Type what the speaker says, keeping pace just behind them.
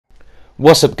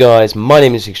What's up guys, my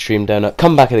name is the-extremedonut,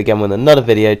 come back again with another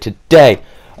video. Today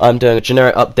I'm doing a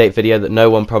generic update video that no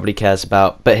one probably cares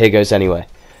about, but here goes anyway.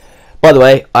 By the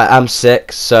way, I am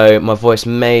sick, so my voice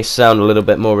may sound a little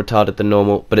bit more retarded than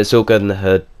normal, but it's all good in the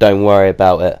hood, don't worry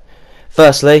about it.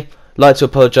 Firstly, I'd like to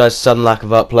apologise for sudden lack of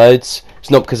uploads.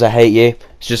 It's not because I hate you,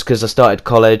 it's just because I started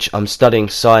college. I'm studying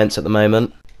science at the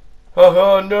moment.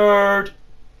 Haha, nerd!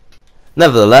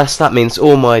 Nevertheless, that means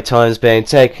all my time is being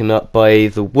taken up by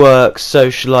either work,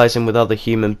 socialising with other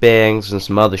human beings, and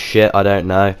some other shit, I don't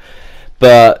know.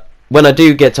 But when I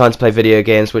do get time to play video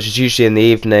games, which is usually in the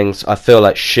evenings, I feel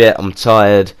like shit, I'm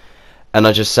tired, and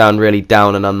I just sound really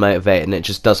down and unmotivated, and it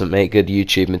just doesn't make good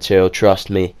YouTube material, trust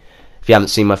me. If you haven't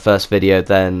seen my first video,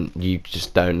 then you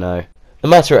just don't know. The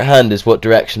matter at hand is what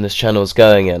direction this channel is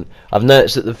going in. I've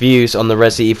noticed that the views on the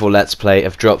Resident Evil Let's Play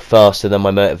have dropped faster than my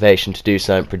motivation to do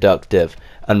something productive.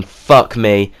 And fuck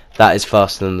me, that is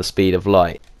faster than the speed of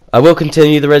light. I will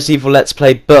continue the Resident Evil Let's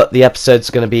Play, but the episodes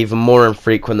are going to be even more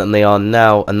infrequent than they are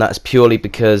now, and that's purely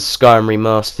because Skyrim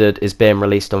Remastered is being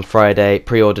released on Friday.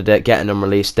 Pre-ordered it, getting on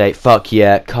release date, fuck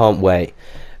yeah, can't wait.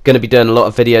 Going to be doing a lot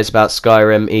of videos about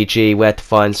Skyrim, e.g. where to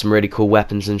find some really cool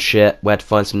weapons and shit, where to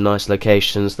find some nice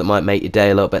locations that might make your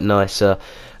day a little bit nicer,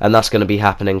 and that's going to be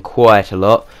happening quite a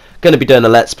lot. Going to be doing a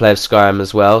Let's Play of Skyrim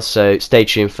as well, so stay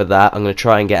tuned for that. I'm going to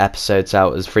try and get episodes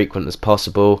out as frequent as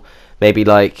possible, maybe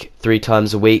like 3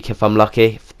 times a week if I'm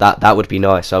lucky. That would be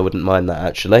nice, I wouldn't mind that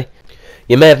actually.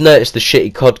 You may have noticed the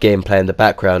shitty COD gameplay in the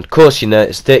background. Of course you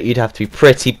noticed it, you'd have to be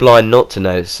pretty blind not to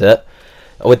notice it.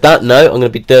 With that note, I'm going to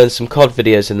be doing some COD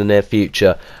videos in the near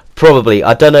future. Probably,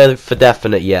 I don't know for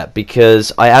definite yet,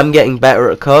 because I am getting better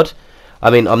at COD.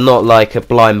 I mean, I'm not like a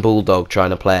blind bulldog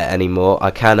trying to play it anymore. I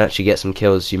can actually get some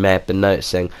kills, you may have been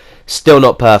noticing. Still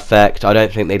not perfect, I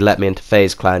don't think they'd let me into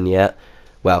FaZe Clan yet.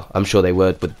 Well, I'm sure they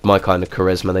would, with my kind of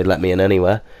charisma, they'd let me in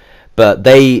anywhere. But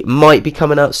they might be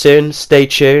coming out soon, stay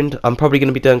tuned. I'm probably going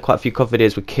to be doing quite a few COD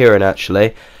videos with Kieran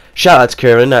actually. Shout out to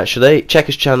Kieran actually, check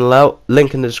his channel out,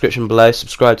 link in the description below,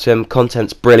 subscribe to him,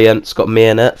 content's brilliant, it's got me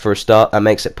in it for a start, that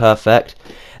makes it perfect.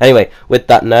 Anyway, with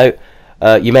that note,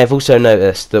 you may have also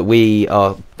noticed that we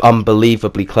are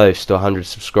unbelievably close to 100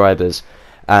 subscribers,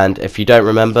 and if you don't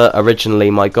remember, originally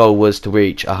my goal was to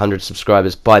reach 100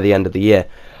 subscribers by the end of the year.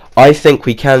 I think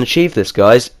we can achieve this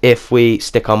guys, if we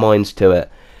stick our minds to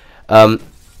it.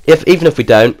 Even if we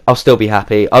don't, I'll still be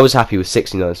happy. I was happy with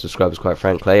 69 subscribers, quite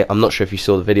frankly. I'm not sure if you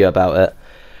saw the video about it.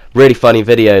 Really funny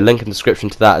video, link in the description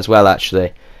to that as well,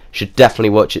 actually. Should definitely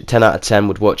watch it, 10 out of 10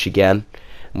 would watch again.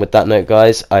 And with that note,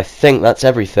 guys, I think that's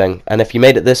everything. And if you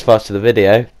made it this far to the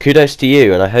video, kudos to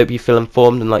you, and I hope you feel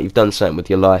informed and like you've done something with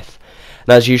your life.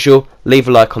 And as usual, leave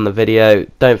a like on the video,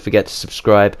 don't forget to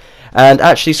subscribe, and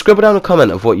actually scribble down a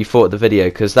comment of what you thought of the video,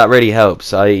 because that really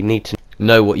helps. I need to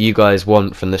know what you guys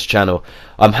want from this channel.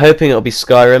 I'm hoping it'll be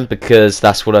Skyrim, because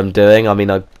that's what I'm doing. I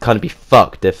mean, I'd kind of be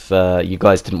fucked if you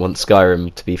guys didn't want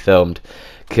Skyrim to be filmed,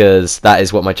 because that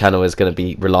is what my channel is going to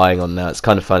be relying on now. It's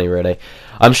kind of funny, really.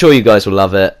 I'm sure you guys will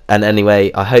love it, and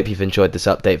anyway, I hope you've enjoyed this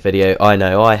update video. I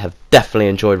know I have definitely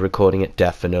enjoyed recording it,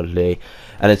 definitely.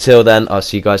 And until then, I'll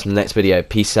see you guys in the next video.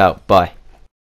 Peace out, bye.